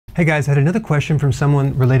Hey guys, I had another question from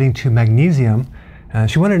someone relating to magnesium.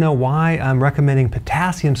 She wanted to know why I'm recommending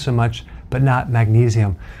potassium so much, but not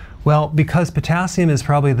magnesium. Well, because potassium is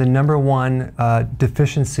probably the #1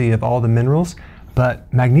 deficiency of all the minerals,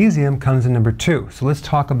 but magnesium comes in #2. So let's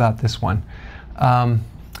talk about this one.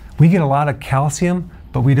 We get a lot of calcium,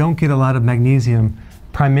 but we don't get a lot of magnesium,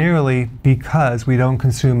 primarily because we don't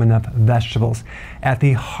consume enough vegetables. At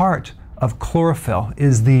the heart of chlorophyll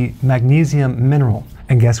is the magnesium mineral.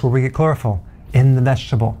 And guess where we get chlorophyll? In the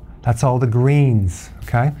vegetable. That's all the greens,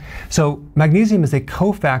 okay? So magnesium is a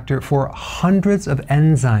cofactor for hundreds of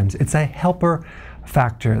enzymes. It's a helper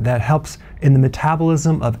factor that helps in the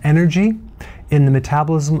metabolism of energy, in the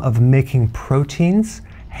metabolism of making proteins,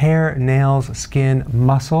 hair, nails, skin,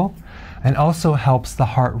 muscle, and also helps the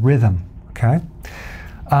heart rhythm, okay?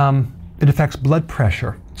 It affects blood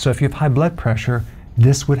pressure. So if you have high blood pressure,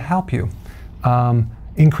 this would help you.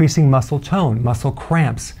 Increasing muscle tone, muscle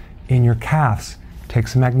cramps in your calves. Take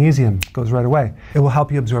some magnesium, goes right away. It will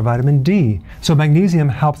help you absorb vitamin D. So magnesium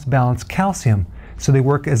helps balance calcium. So they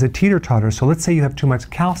work as a teeter-totter. So let's say you have too much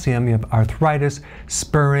calcium, you have arthritis,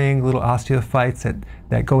 spurring, little osteophytes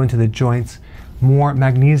that go into the joints. More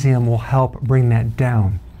magnesium will help bring that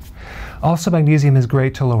down. Also, magnesium is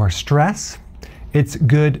great to lower stress. It's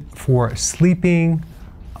good for sleeping.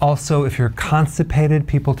 Also, if you're constipated,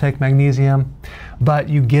 people take magnesium, but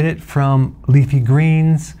you get it from leafy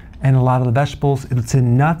greens and a lot of the vegetables. It's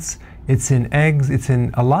in nuts, it's in eggs, it's in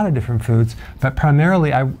a lot of different foods, but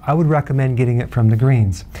primarily I would recommend getting it from the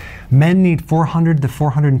greens. Men need 400 to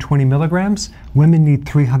 420 milligrams. Women need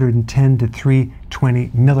 310 to 320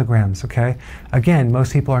 milligrams, okay? Again,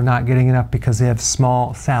 most people are not getting enough because they have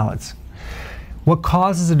small salads. What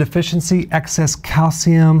causes a deficiency? Excess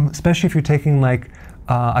calcium, especially if you're taking like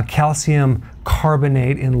a calcium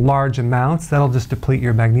carbonate in large amounts, that'll just deplete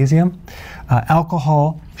your magnesium.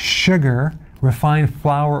 Alcohol, sugar, refined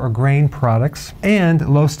flour or grain products, and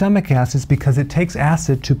low stomach acids because it takes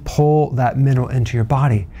acid to pull that mineral into your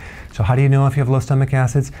body. So how do you know if you have low stomach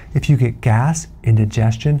acids? If you get gas,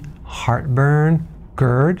 indigestion, heartburn,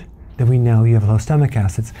 GERD, then we know you have low stomach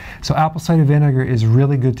acids. So apple cider vinegar is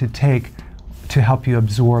really good to take to help you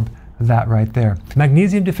absorb that right there.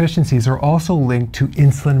 Magnesium deficiencies are also linked to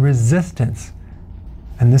insulin resistance.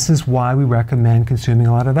 And this is why we recommend consuming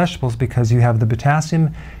a lot of vegetables, because you have the potassium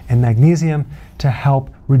and magnesium to help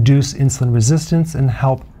reduce insulin resistance and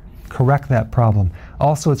help correct that problem.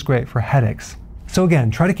 Also, it's great for headaches. So again,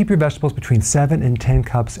 try to keep your vegetables between 7 and 10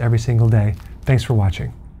 cups every single day. Thanks for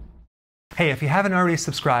watching. Hey, if you haven't already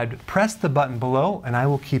subscribed, press the button below and I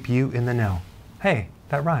will keep you in the know. Hey,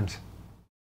 that rhymes.